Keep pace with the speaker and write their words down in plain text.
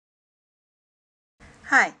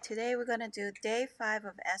Hi, today we're going to do day 5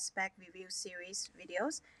 of SBAC review series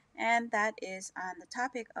videos, and that is on the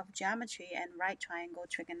topic of geometry and right triangle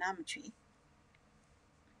trigonometry.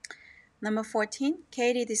 Number 14,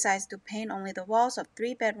 Katie decides to paint only the walls of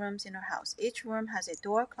 3 bedrooms in her house. Each room has a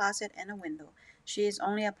door, closet, and a window. She is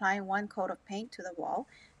only applying 1 coat of paint to the wall.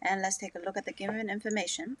 And let's take a look at the given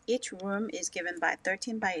information. Each room is given by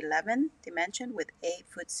 13 by 11 dimension with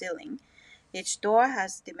 8-foot ceiling. Each door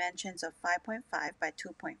has dimensions of 5.5 by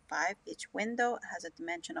 2.5. Each window has a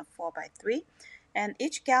dimension of 4 by 3. And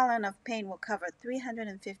each gallon of paint will cover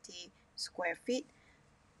 350 square feet.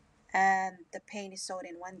 And the paint is sold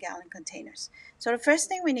in 1-gallon containers. So the first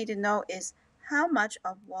thing we need to know is how much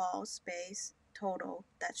of wall space total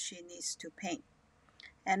that she needs to paint.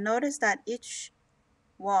 And notice that each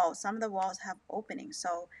wall, some of the walls have openings.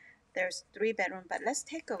 So there's 3 bedrooms, but let's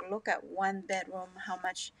take a look at 1 bedroom, how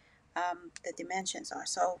much the dimensions are.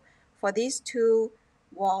 So for these 2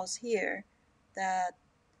 walls here, the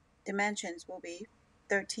dimensions will be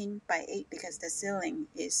 13 by 8 because the ceiling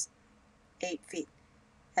is 8 feet.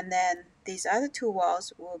 And then these other 2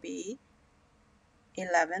 walls will be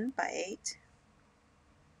 11 by 8.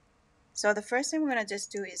 So the first thing we're going to just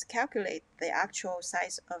do is calculate the actual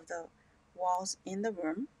size of the walls in the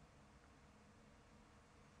room.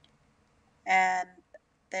 And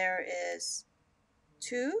there is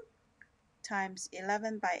 2 times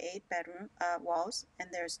 11 by 8 bedroom walls,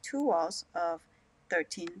 and there's 2 walls of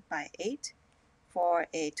 13 by 8 for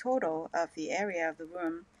a total of the area of the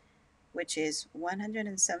room, which is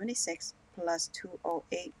 176 plus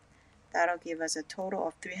 208. That'll give us a total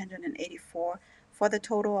of 384 for the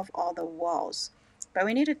total of all the walls. But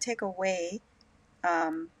we need to take away,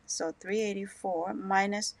 so 384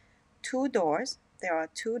 minus 2 doors. There are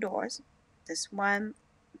 2 doors, this one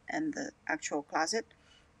and the actual closet.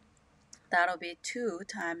 That'll be 2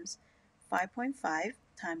 times 5.5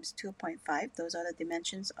 times 2.5. Those are the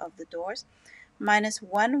dimensions of the doors. Minus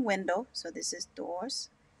 1 window. So this is doors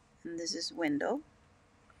and this is window.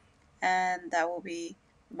 And that will be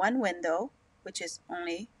 1 window, which is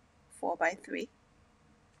only 4 by 3.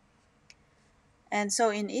 And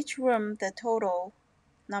so in each room, the total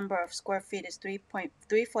number of square feet is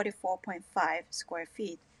 344.5 square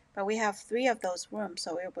feet. But we have 3 of those rooms,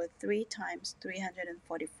 so it will be 3 times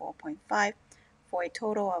 344.5 for a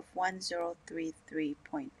total of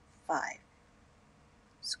 1033.5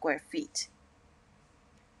 square feet.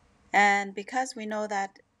 And because we know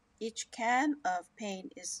that each can of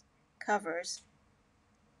paint covers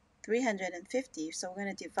 350, so we're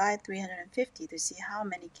going to divide 350 to see how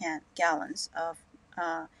many gallons of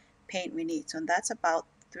paint we need. So that's about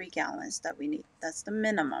 3 gallons that we need. That's the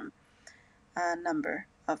minimum number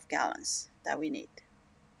of gallons that we need.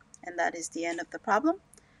 And that is the end of the problem.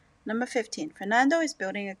 Number 15, Fernando is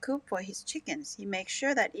building a coop for his chickens. He makes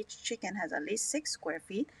sure that each chicken has at least 6 square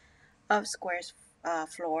feet of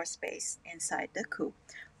floor space inside the coop.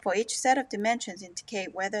 For each set of dimensions,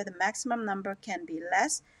 indicate whether the maximum number can be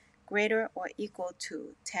less, greater, or equal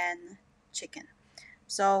to 10 chicken.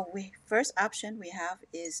 So first option we have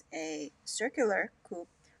is a circular coop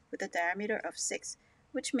with a diameter of 6,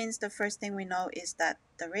 which means the first thing we know is that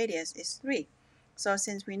the radius is 3. So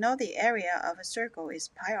since we know the area of a circle is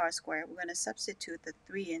pi r squared, we're going to substitute the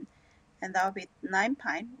 3 in, and that will be 9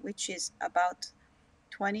 pi, which is about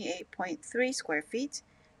 28.3 square feet.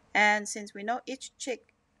 And since we know each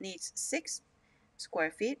chick needs 6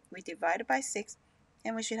 square feet, we divide it by 6,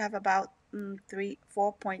 and we should have about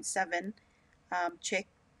 4.7 chick.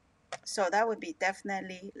 So that would be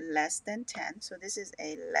definitely less than 10. So this is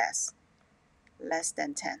a less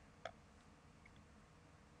than 10.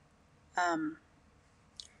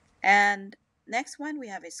 And next one, we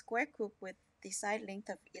have a square coop with the side length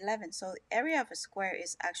of 11. So the area of a square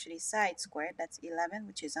is actually side squared. That's 11,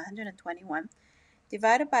 which is 121.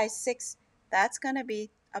 Divided by 6, that's going to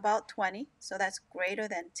be about 20. So that's greater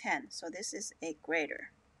than 10. So this is a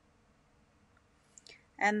greater.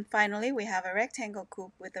 And finally, we have a rectangle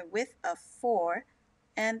coop with a width of 4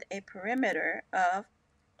 and a perimeter of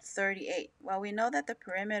 38. Well, we know that the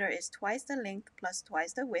perimeter is twice the length plus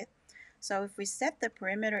twice the width. So if we set the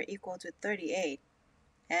perimeter equal to 38,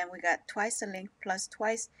 and we got twice the length plus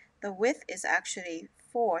twice the width is actually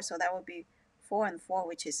 4, so that would be 4 and 4,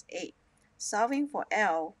 which is 8. Solving for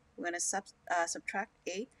L, we're going to subtract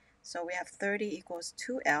 8, so we have 30 equals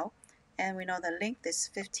 2L, and we know the length is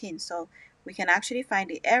 15, so we can actually find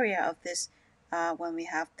the area of this when we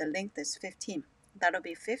have the length is 15. That'll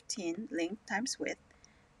be 15 length times width,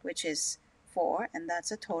 which is 4, and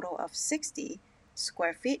that's a total of 60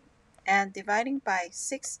 square feet. And dividing by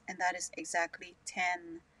 6, and that is exactly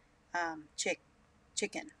 10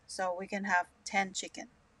 chicken. So we can have 10 chicken.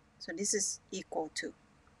 So this is equal to.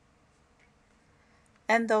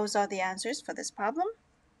 And those are the answers for this problem.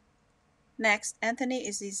 Next, Anthony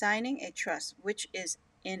is designing a truss which is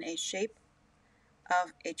in a shape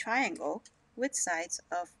of a triangle with sides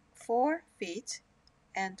of 4 feet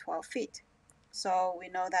and 12 feet. So we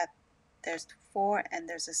know that there's 4 and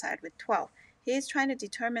there's a side with 12. He is trying to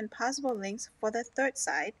determine possible lengths for the third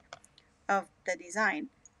side of the design.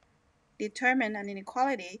 Determine an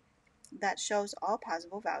inequality that shows all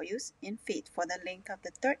possible values in feet for the length of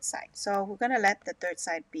the third side. So we're going to let the third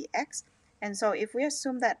side be x. And so if we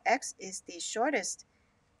assume that x is the shortest,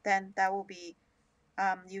 then that will be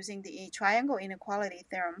using the triangle inequality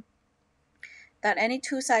theorem, that any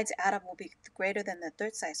two sides add up will be greater than the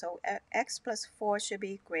third side. So x plus 4 should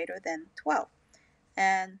be greater than 12.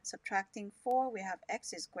 And subtracting 4, we have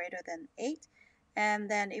x is greater than 8. And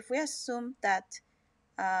then if we assume that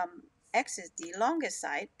x is the longest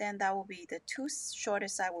side, then that will be the two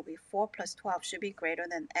shortest side will be 4 plus 12 should be greater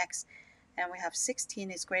than x. And we have 16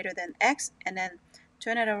 is greater than x. And then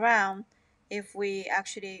turn it around. If we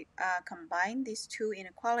actually combine these two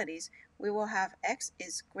inequalities, we will have x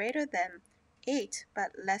is greater than 8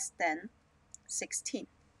 but less than 16.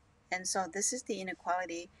 And so this is the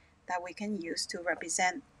inequality that we can use to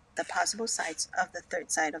represent the possible sides of the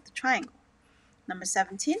third side of the triangle. Number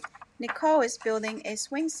 17, Nicole is building a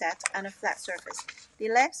swing set on a flat surface. The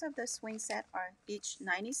legs of the swing set are each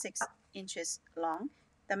 96 inches long.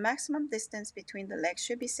 The maximum distance between the legs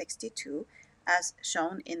should be 62, as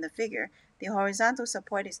shown in the figure. The horizontal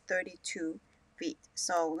support is 32 feet.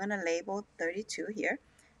 So we're going to label 32 here.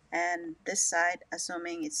 And this side,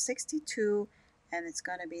 assuming it's 62, and it's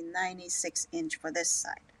going to be 96 inch for this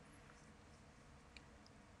side.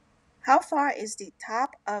 How far is the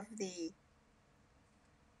top of the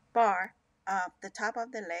bar, the top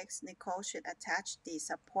of the legs? Nicole should attach the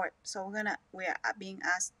support. So we are being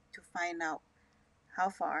asked to find out how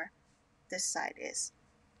far this side is.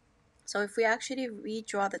 So if we actually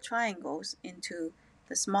redraw the triangles into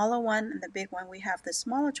the smaller one and the big one, we have the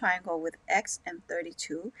smaller triangle with x and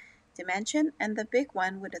 32 dimension, and the big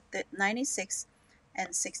one with a 96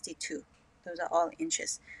 and 62. Those are all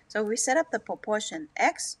inches. So we set up the proportion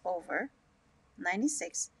x over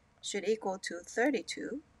 96 should equal to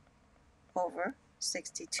 32 over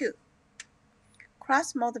 62.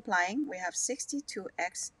 Cross multiplying, we have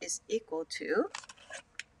 62x is equal to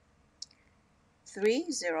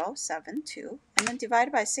 3072, and then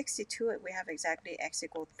divided by 62, we have exactly x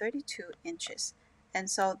equal 32 inches. And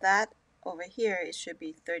so that over here, it should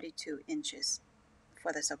be 32 inches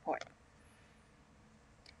for the support.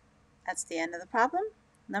 That's the end of the problem.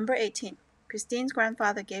 Number 18. Christine's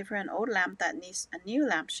grandfather gave her an old lamp that needs a new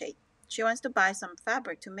lampshade. She wants to buy some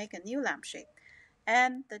fabric to make a new lampshade.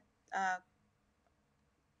 And the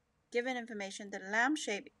given information, the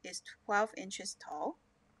lampshade is 12 inches tall.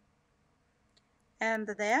 And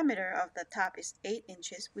the diameter of the top is 8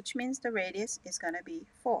 inches, which means the radius is going to be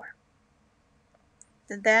 4.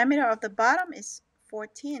 The diameter of the bottom is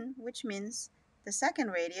 14, which means the second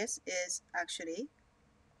radius is actually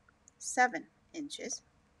 7 inches.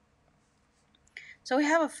 So we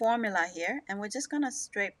have a formula here, and we're just going to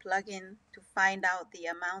straight plug in to find out the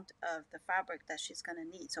amount of the fabric that she's going to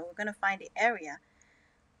need. So we're going to find the area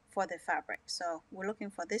for the fabric. So we're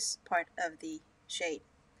looking for this part of the shade.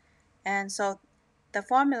 And so the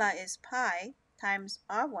formula is pi times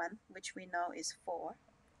r1, which we know is 4,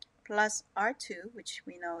 plus r2, which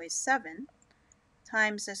we know is 7,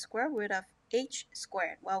 times the square root of h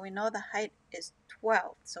squared. Well, we know the height is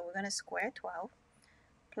 12, so we're going to square 12,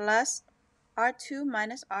 plus r2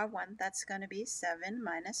 minus r1, that's going to be 7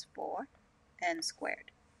 minus 4, and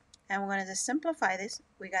squared. And we're going to just simplify this.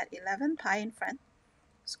 We got 11 pi in front,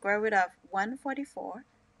 square root of 144,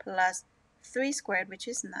 plus 3 squared, which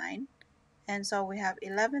is 9. And so we have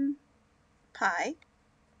 11 pi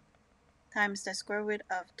times the square root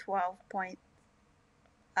of 12 point,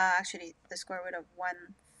 actually the square root of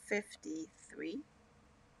 153.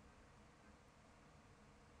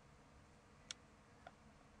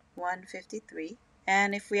 153.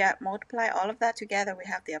 And if we multiply all of that together, we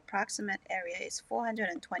have the approximate area is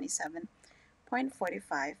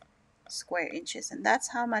 427.45 square inches. And that's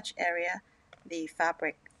how much area the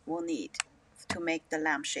fabric will need to make the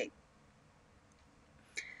lampshade.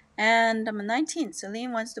 And number 19,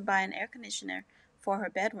 Celine wants to buy an air conditioner for her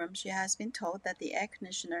bedroom. She has been told that the air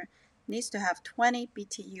conditioner needs to have 20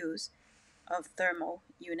 BTUs of thermal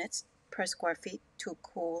units per square feet to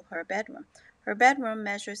cool her bedroom. Her bedroom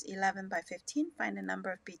measures 11 by 15. Find the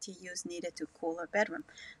number of BTUs needed to cool her bedroom.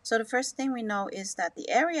 So the first thing we know is that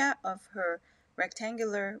the area of her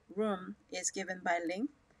rectangular room is given by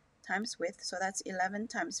length times width, so that's 11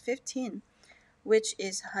 times 15, which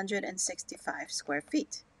is 165 square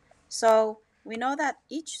feet. So we know that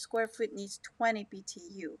each square foot needs 20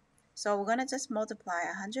 BTU. So we're going to just multiply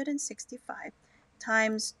 165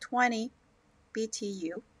 times 20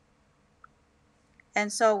 BTU.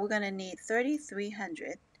 And so we're going to need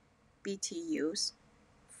 3,300 BTUs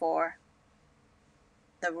for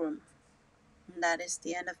the room. And that is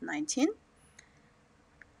the end of 19.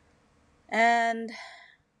 And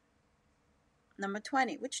number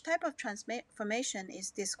 20, which type of transformation is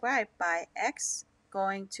described by x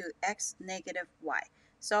going to x negative y?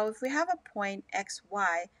 So if we have a point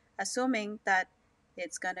xy, assuming that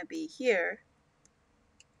it's going to be here,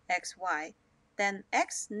 xy, then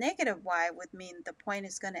x negative y would mean the point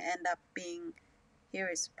is going to end up being, here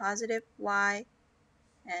is positive y,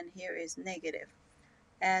 and here is negative.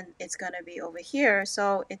 And it's going to be over here.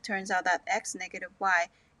 So it turns out that x negative y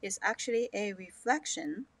is actually a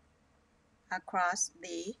reflection across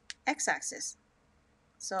the x-axis.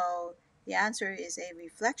 So the answer is a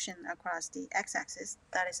reflection across the x-axis.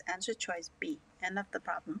 That is answer choice B. End of the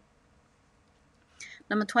problem.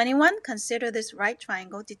 Number 21, consider this right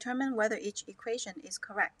triangle. Determine whether each equation is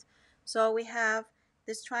correct. So we have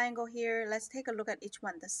this triangle here. Let's take a look at each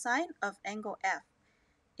one. The sine of angle F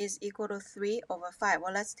is equal to 3 over 5.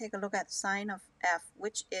 Well, let's take a look at sine of F,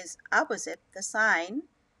 which is opposite. The sine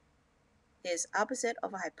is opposite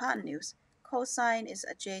of hypotenuse. Cosine is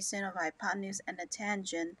adjacent of hypotenuse, and the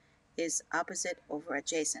tangent is opposite over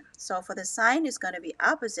adjacent. So for the sine, it's going to be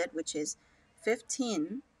opposite, which is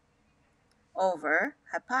 15 over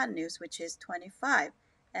hypotenuse, which is 25.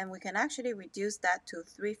 And we can actually reduce that to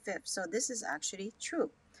 3/5. So this is actually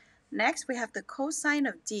true. Next, we have the cosine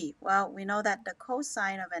of D. Well, we know that the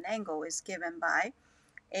cosine of an angle is given by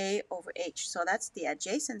A over H. So that's the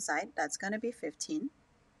adjacent side. That's going to be 15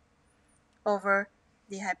 over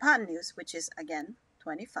the hypotenuse, which is, again,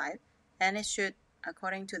 25. And it should,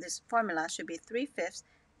 according to this formula, should be 3/5.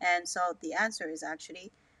 And so the answer is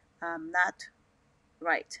actually not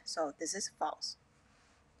right. So this is false.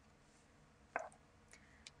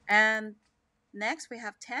 And next, we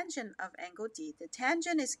have tangent of angle D. The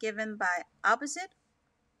tangent is given by opposite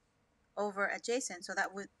over adjacent, so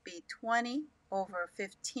that would be 20 over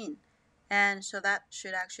 15. And so that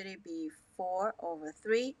should actually be 4 over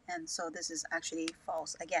 3, and so this is actually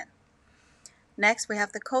false again. Next, we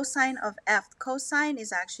have the cosine of F. Cosine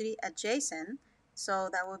is actually adjacent, so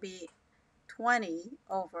that will be 20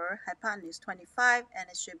 over hypotenuse 25, and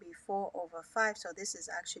it should be 4 over 5, so this is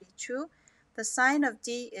actually true. The sine of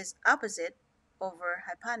D is opposite over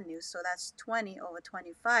hypotenuse, so that's 20 over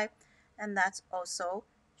 25, and that's also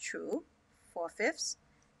true, 4/5.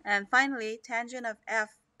 And finally, tangent of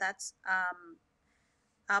F, that's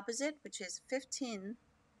opposite, which is 15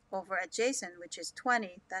 over adjacent, which is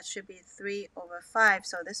 20. That should be 3 over 5.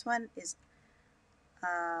 So this one is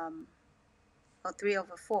 3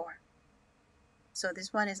 over 4. So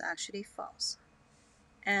this one is actually false.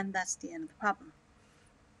 And that's the end of the problem.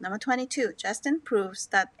 Number 22, Justin proves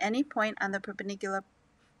that any point on the perpendicular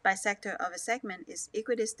bisector of a segment is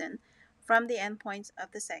equidistant from the endpoints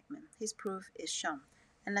of the segment. His proof is shown.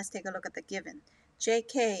 And let's take a look at the given.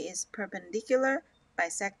 JK is perpendicular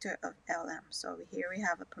bisector of LM. So here we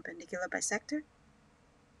have a perpendicular bisector.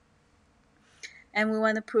 And we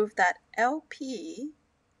want to prove that LP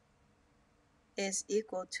is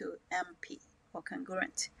equal to MP, or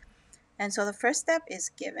congruent. And so the first step is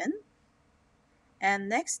given. And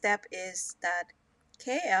next step is that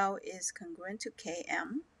KL is congruent to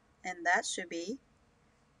KM, and that should be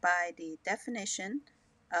by the definition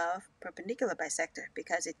of perpendicular bisector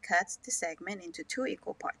because it cuts the segment into 2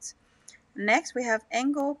 equal parts. Next, we have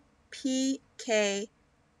angle PKL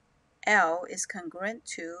is congruent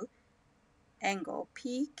to angle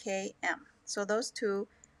PKM. So those two,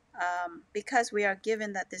 because we are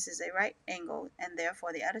given that this is a right angle, and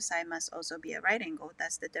therefore the other side must also be a right angle.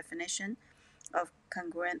 That's the definition of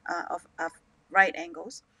congruent of right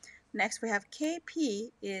angles. Next, we have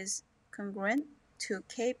KP is congruent to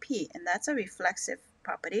KP, and that's a reflexive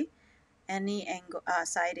property. Any angle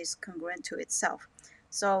side is congruent to itself.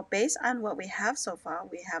 So based on what we have so far,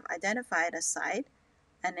 we have identified a side,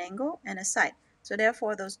 an angle, and a side. So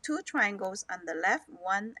therefore, those two triangles on the left,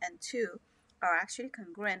 1 and 2, are actually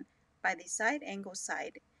congruent by the side angle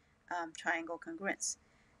side triangle congruence.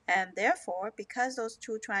 And therefore, because those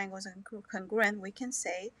two triangles are congruent, we can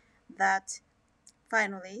say that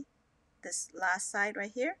finally, this last side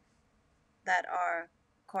right here that are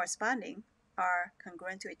corresponding are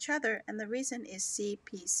congruent to each other. And the reason is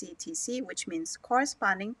CPCTC, which means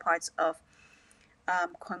corresponding parts of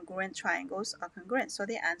congruent triangles are congruent. So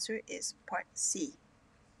the answer is part C.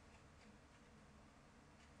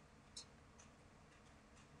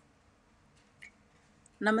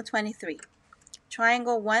 Number 23.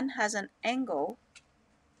 Triangle 1 has an angle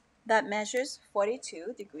that measures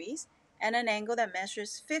 42 degrees and an angle that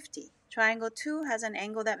measures 50. Triangle 2 has an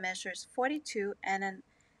angle that measures 42 and an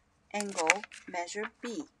angle measure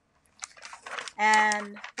B.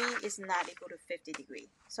 And B is not equal to 50 degrees.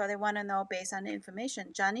 So they want to know, based on the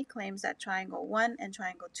information, Johnny claims that triangle 1 and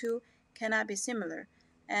triangle 2 cannot be similar.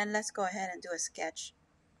 And let's go ahead and do a sketch.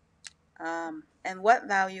 And what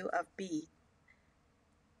value of B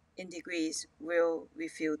in degrees will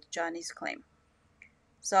refute Johnny's claim?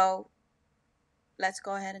 So let's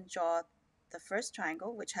go ahead and draw the first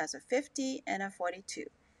triangle, which has a 50 and a 42.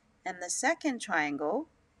 And the second triangle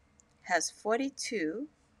has 42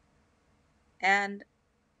 and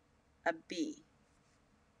a B.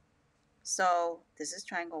 So this is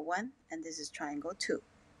triangle 1 and this is triangle 2.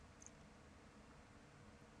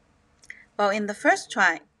 Well, in the first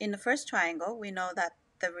triangle, we know that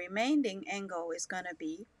the remaining angle is going to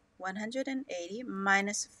be 180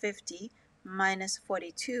 minus 50 minus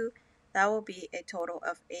 42. That will be a total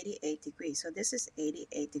of 88 degrees. So this is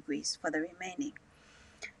 88 degrees for the remaining.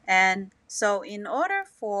 And so in order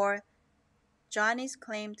for Johnny's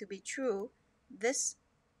claim to be true, this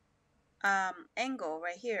angle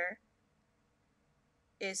right here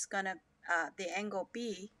is going to, the angle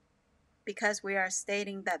B, because we are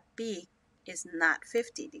stating that B is not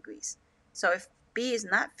 50 degrees. So if B is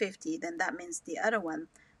not 50, then that means the other one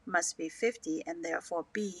must be 50, and therefore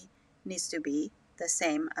B needs to be the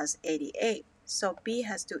same as 88. So B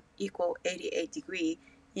has to equal 88 degrees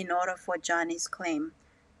in order for Johnny's claim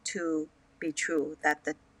to be true, that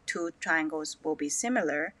the two triangles will be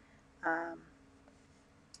similar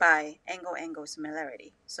by angle-angle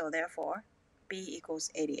similarity. So therefore, B equals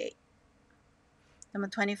 88. Number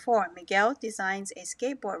 24, Miguel designs a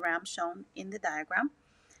skateboard ramp shown in the diagram.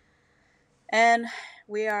 And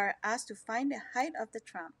we are asked to find the height of the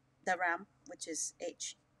ramp, which is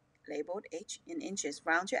H, labeled H in inches.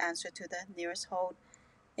 Round your answer to the nearest whole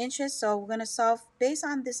inches. So we're going to solve based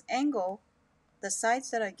on this angle, the sides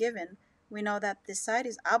that are given. We know that this side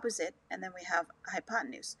is opposite, and then we have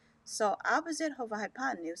hypotenuse. So opposite of a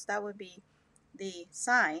hypotenuse, that would be the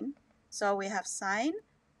sine. So we have sine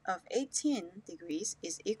of 18 degrees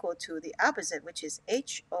is equal to the opposite, which is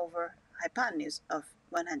h over hypotenuse of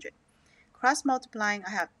 100. Cross multiplying,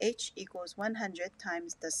 I have h equals 100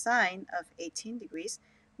 times the sine of 18 degrees,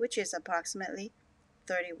 which is approximately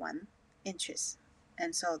 31 inches.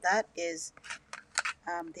 And so that is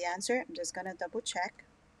the answer. I'm just going to double check.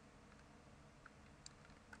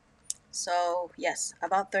 So yes,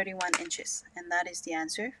 about 31 inches. And that is the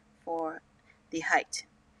answer for the height.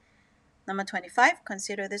 Number 25,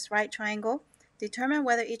 consider this right triangle. Determine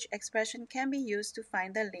whether each expression can be used to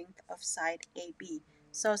find the length of side AB.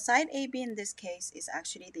 So side AB in this case is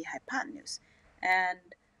actually the hypotenuse. And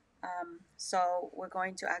so we're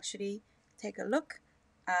going to actually take a look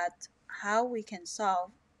at how we can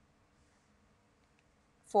solve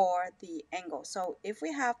for the angle. So if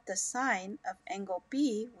we have the sine of angle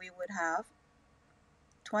B, we would have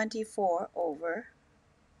 24 over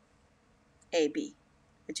AB,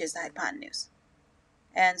 which is the hypotenuse.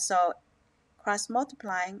 And so cross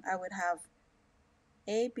multiplying, I would have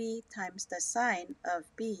AB times the sine of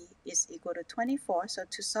B is equal to 24. So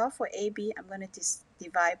to solve for AB, I'm going to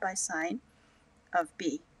divide by sine of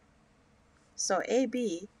B. So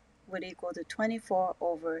AB would equal to 24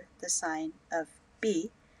 over the sine of B.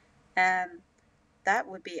 And that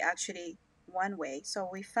would be actually one way. So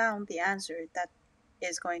we found the answer that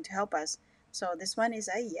is going to help us. So this one is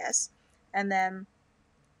a yes. And then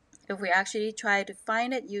if we actually try to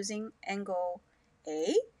find it using angle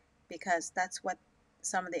A, because that's what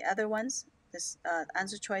some of the other ones, this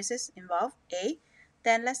answer choices involve A,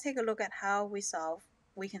 then let's take a look at how we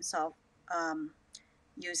can solve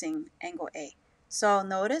using angle A. So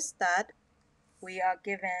notice that we are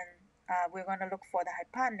given, we're going to look for the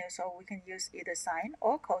hypotenuse, so we can use either sine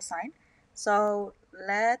or cosine. So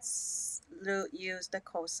let's use the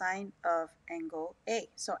cosine of angle A.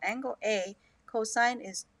 So angle A, cosine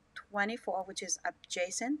is 24, which is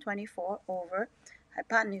adjacent, 24 over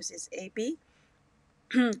hypotenuse is AB.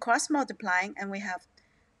 Cross multiplying, and we have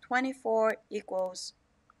 24 equals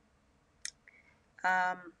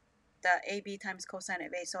the AB times cosine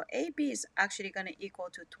of A. So AB is actually going to equal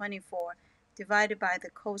to 24 divided by the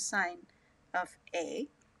cosine of A.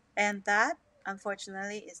 And that,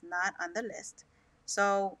 unfortunately, is not on the list.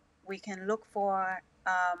 So we can look for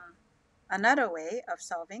another way of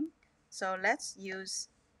solving. So let's use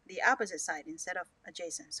the opposite side instead of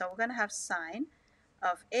adjacent. So we're going to have sine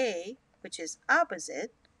of A, which is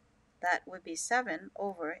opposite, that would be 7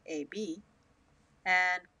 over AB.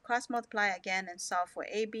 And cross multiply again and solve for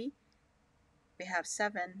AB. We have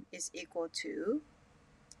 7 is equal to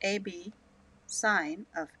AB sine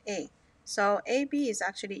of A. So AB is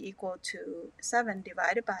actually equal to 7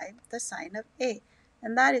 divided by the sine of A.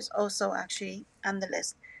 And that is also actually on the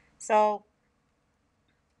list. So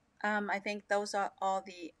I think those are all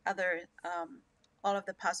the other, all of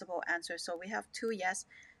the possible answers. So we have 2 yes,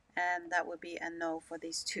 and that would be a no for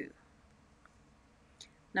these 2.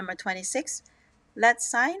 Number 26, let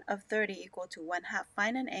sine of 30 equal to 1/2.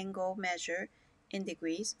 Find an angle measure in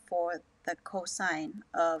degrees for the cosine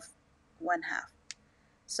of 1/2.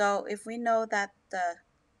 So if we know that the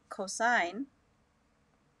cosine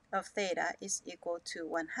of theta is equal to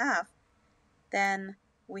 1/2, then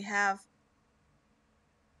we have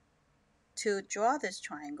to draw this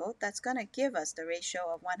triangle that's going to give us the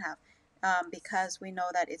ratio of 1/2. Because we know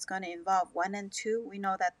that it's going to involve 1 and 2, we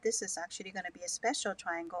know that this is actually going to be a special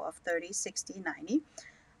triangle of 30, 60, 90,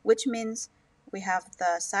 which means we have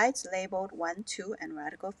the sides labeled 1, 2, and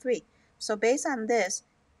radical 3. So based on this,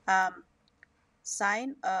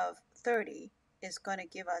 sine of 30 is going to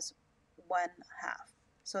give us 1/2.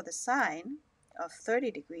 So the sine of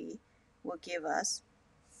 30 degree will give us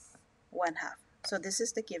 1/2. So this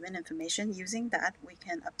is the given information. Using that, we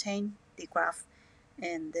can obtain the graph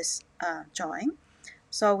in this drawing.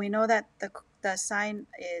 So we know that the sine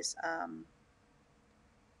is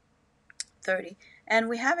 30. And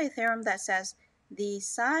we have a theorem that says the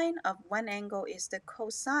sine of one angle is the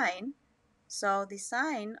cosine. So the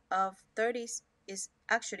sine of 30 is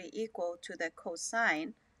actually equal to the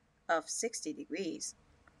cosine of 60 degrees.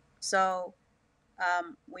 So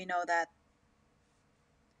we know that,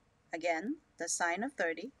 again, the sine of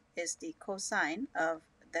 30 is the cosine of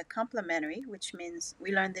the complementary, which means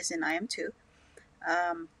we learned this in IM2,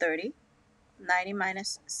 30, 90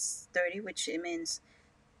 minus 30, which it means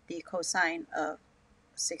the cosine of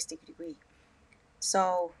 60 degree.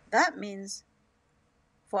 So that means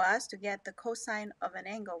for us to get the cosine of an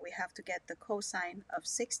angle, we have to get the cosine of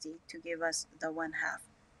 60 to give us the 1/2.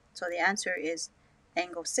 So the answer is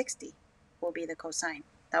angle 60 will be the cosine.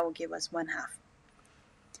 That will give us 1/2.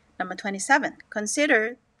 Number 27,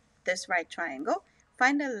 consider this right triangle.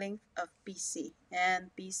 Find the length of BC.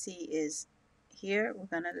 And BC is here. We're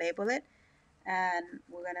going to label it, and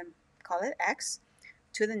we're going to call it X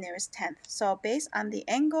to the nearest tenth. So based on the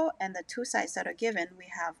angle and the 2 sides that are given, we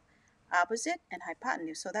have opposite and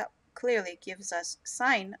hypotenuse. So that clearly gives us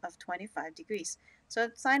sine of 25 degrees.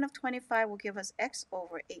 So sine of 25 will give us x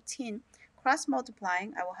over 18. Cross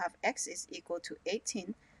multiplying, I will have x is equal to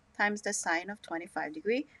 18 times the sine of 25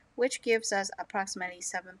 degree, which gives us approximately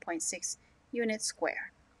 7.6 units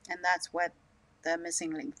square. And that's what the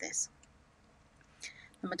missing length is.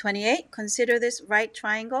 Number 28, consider this right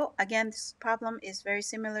triangle. Again, this problem is very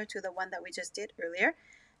similar to the one that we just did earlier.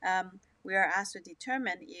 We are asked to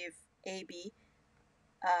determine if AB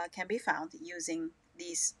can be found using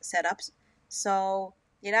these setups. So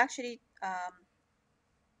it actually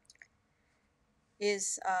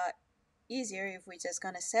is easier if we're just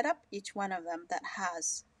going to set up each one of them that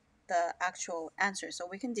has the actual answer. So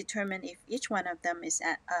we can determine if each one of them is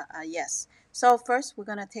a yes. So first, we're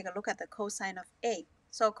going to take a look at the cosine of A.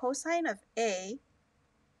 So cosine of A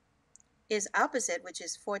is opposite, which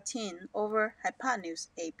is 14 over hypotenuse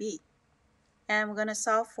AB. And we're going to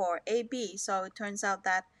solve for AB. So it turns out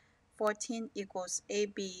that 14 equals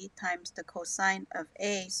AB times the cosine of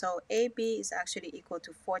A. So AB is actually equal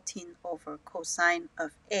to 14 over cosine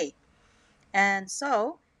of A. And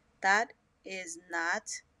so that is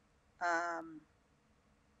not on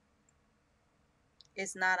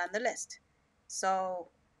the list. So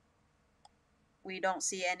we don't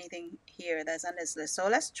see anything here that's on this list. So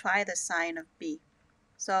let's try the sine of B.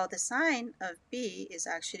 So the sine of B is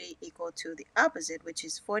actually equal to the opposite, which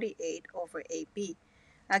is 48 over AB.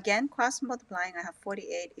 Again, cross multiplying, I have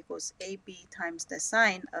 48 equals AB times the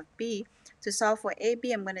sine of B. To solve for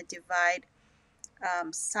AB, I'm going to divide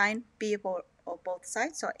sine B on both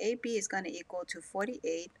sides. So AB is going to equal to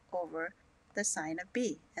 48 over the sine of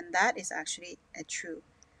B. And that is actually a true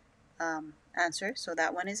answer. So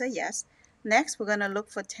that one is a yes. Next, we're going to look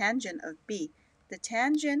for tangent of B. The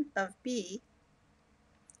tangent of B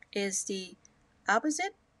is the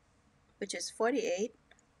opposite, which is 48,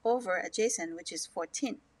 over adjacent, which is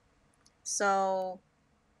 14. So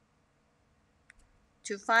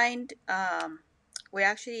to find, we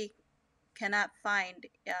actually cannot find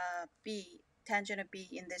B, tangent of B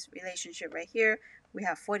in this relationship right here. We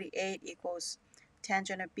have 48 equals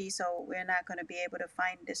tangent of B, so we're not going to be able to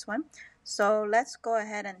find this one. So let's go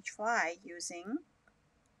ahead and try using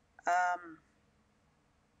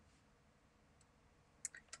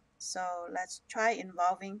so let's try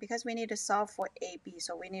involving, because we need to solve for AB,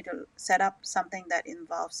 so we need to set up something that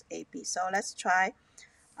involves AB. So let's try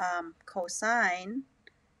cosine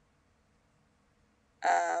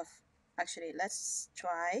of, actually let's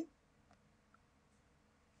try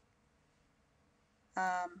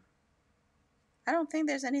I don't think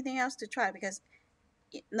there's anything else to try, because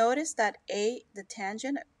notice that the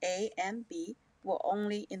tangent of A and B will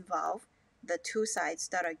only involve the two sides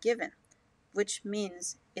that are given, which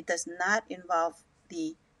means it does not involve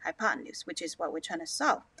the hypotenuse, which is what we're trying to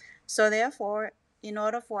solve. So therefore, in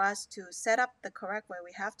order for us to set up the correct way,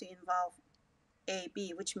 we have to involve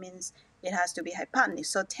AB, which means it has to be hypotenuse.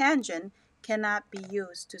 So tangent cannot be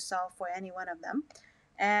used to solve for any one of them.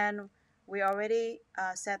 And we already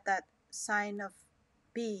said that sine of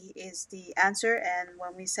B is the answer, and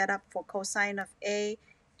when we set up for cosine of A,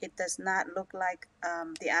 it does not look like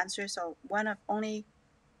the answer. So one of only,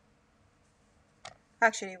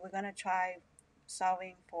 actually we're going to try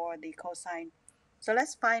solving for the cosine. So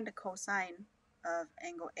let's find the cosine of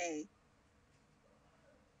angle A.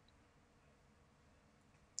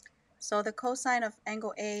 So the cosine of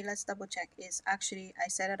angle A, let's double check, is actually, I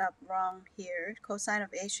set it up wrong here. Cosine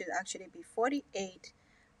of A should actually be 48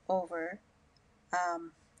 over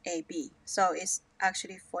AB. So it's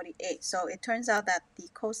actually 48. So it turns out that the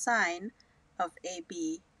cosine of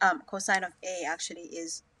cosine of A actually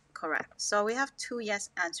is correct. So we have two yes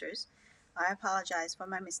answers. I apologize for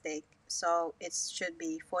my mistake. So it should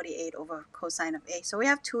be 48 over cosine of A. So we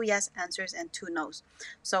have two yes answers and two no's.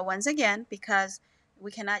 So once again, because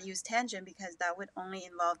we cannot use tangent, because that would only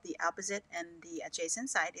involve the opposite and the adjacent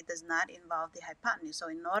side, it does not involve the hypotenuse. So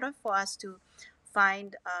in order for us to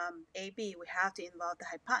find AB, we have to involve the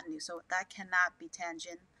hypotenuse. So that cannot be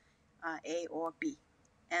tangent A or B.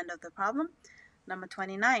 End of the problem. Number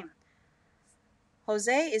 29.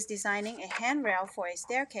 Jose is designing a handrail for a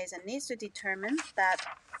staircase and needs to determine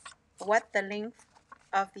what the length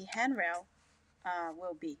of the handrail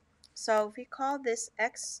will be. So if we call this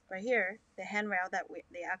X right here, the handrail,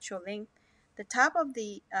 the actual length, the top of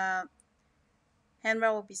the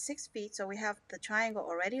handrail will be 6 feet. So we have the triangle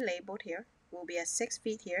already labeled here. Will be at 6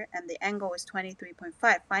 feet here, and the angle is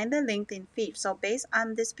 23.5. Find the length in feet. So based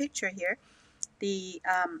on this picture here, the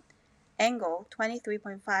angle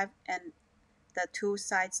 23.5 and the two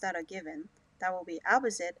sides that are given, that will be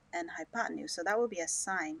opposite and hypotenuse. So that will be a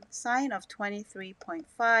sine. Sine of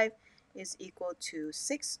 23.5 is equal to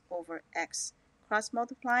 6 over x. Cross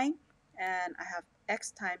multiplying, and I have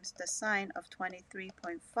x times the sine of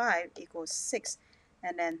 23.5 equals 6,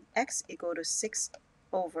 and then x equal to 6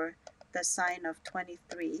 over the sine of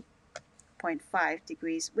 23.5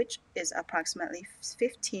 degrees, which is approximately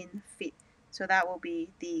 15 feet. So that will be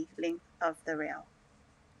the length of the rail.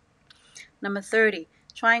 Number 30,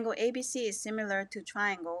 triangle ABC is similar to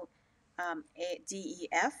triangle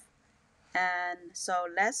DEF. And so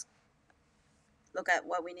let's look at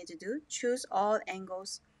what we need to do. Choose all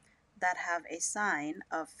angles that have a sine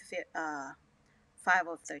of 5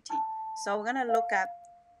 over 13. So we're going to look at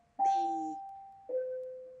the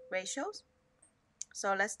ratios.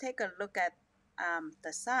 So let's take a look at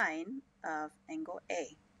the sine of angle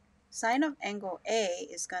A. Sine of angle A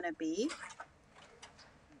is going to be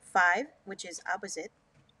 5, which is opposite,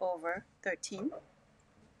 over 13.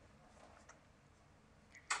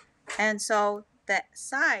 And so the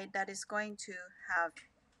side that is going to have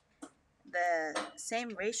the same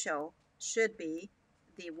ratio should be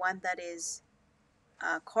the one that is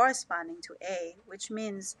corresponding to A, which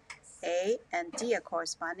means A and D are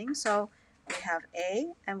corresponding. So we have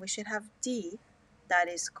A and we should have D that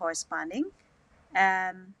is corresponding.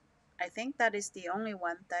 And I think that is the only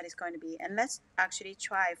one that is going to be. And let's actually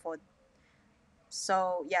try for,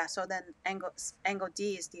 so yeah, so then angle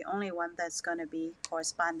D is the only one that's going to be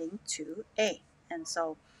corresponding to A. And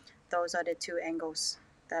so those are the two angles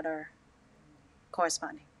that are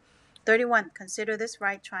corresponding. 31, consider this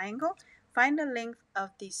right triangle. Find the length of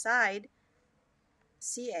the side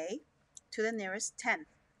CA to the nearest 10th.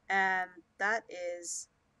 And that is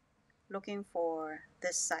looking for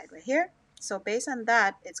this side right here. So based on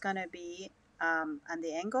that, it's going to be on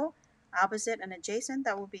the angle, opposite and adjacent,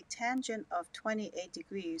 that will be tangent of 28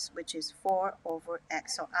 degrees, which is 4 over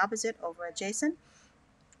x. So opposite over adjacent.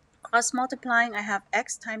 Cross multiplying, I have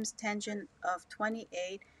x times tangent of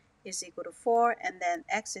 28 is equal to 4, and then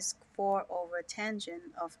x is 4 over tangent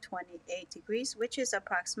of 28 degrees, which is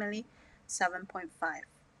approximately 7.5.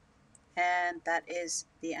 And that is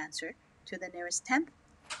the answer to the nearest 10th.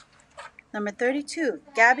 Number 32,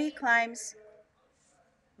 Gabby climbs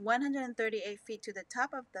 138 feet to the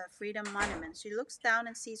top of the Freedom Monument. She looks down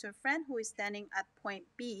and sees her friend who is standing at point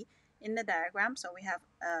B in the diagram. So we have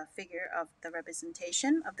a figure of the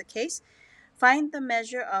representation of the case. Find the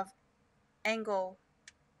measure of angle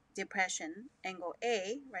depression, angle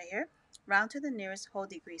A, right here, round to the nearest whole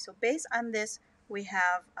degree. So based on this, we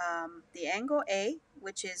have the angle A,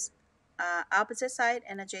 which is opposite side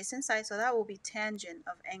and adjacent side. So that will be tangent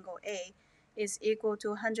of angle A is equal to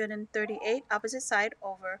 138 opposite side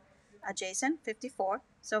over adjacent 54.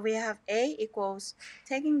 So we have A equals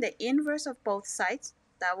taking the inverse of both sides.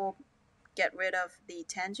 That will get rid of the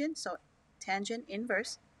tangent. So tangent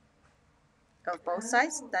inverse of both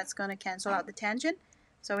sides. That's going to cancel out the tangent.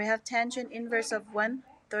 So we have tangent inverse of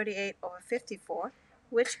 138 over 54,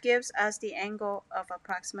 which gives us the angle of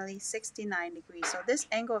approximately 69 degrees. So this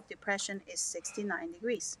angle of depression is 69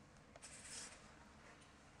 degrees.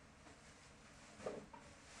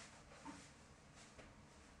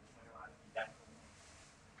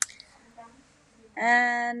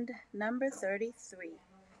 And number 33.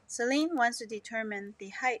 Celine wants to determine the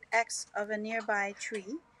height x of a nearby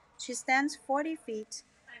tree. She stands 40 feet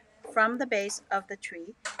from the base of the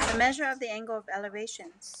tree. The measure of the angle of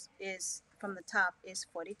elevations is from the top is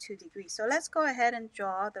 42 degrees. So let's go ahead and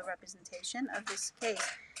draw the representation of this case.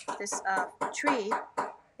 This tree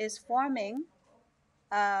is forming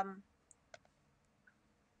an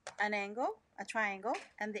angle, a triangle,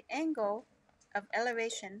 and the angle of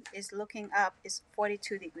elevation is looking up is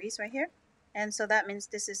 42 degrees right here. And so that means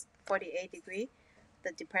this is 48 degree,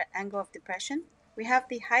 the angle of depression. We have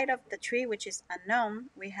the height of the tree, which is unknown.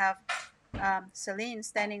 We have Celine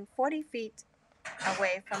standing 40 feet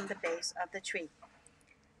away from the base of the tree.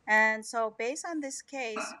 And so based on this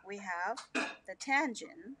case, we have the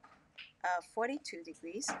tangent of 42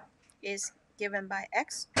 degrees is given by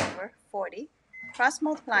x over 40. Cross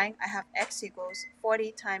multiplying, I have x equals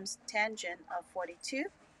 40 times tangent of 42.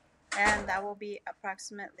 And that will be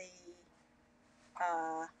approximately,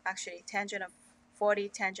 actually tangent of 40,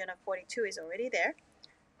 tangent of 42 is already there.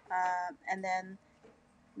 And then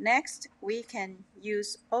next, we can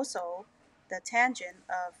use also the tangent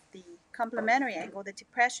of the complementary angle, the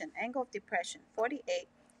depression, angle of depression, 48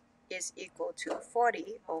 is equal to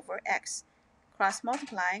 40 over x. Cross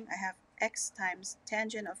multiplying, I have x times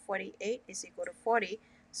tangent of 48 is equal to 40,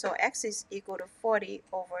 so x is equal to 40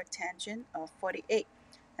 over tangent of 48.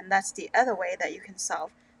 And that's the other way that you can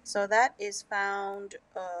solve. So that is found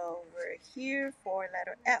over here for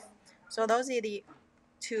letter F. So those are the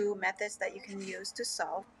two methods that you can use to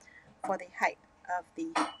solve for the height of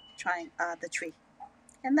the tree.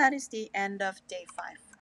 And that is the end of day 5.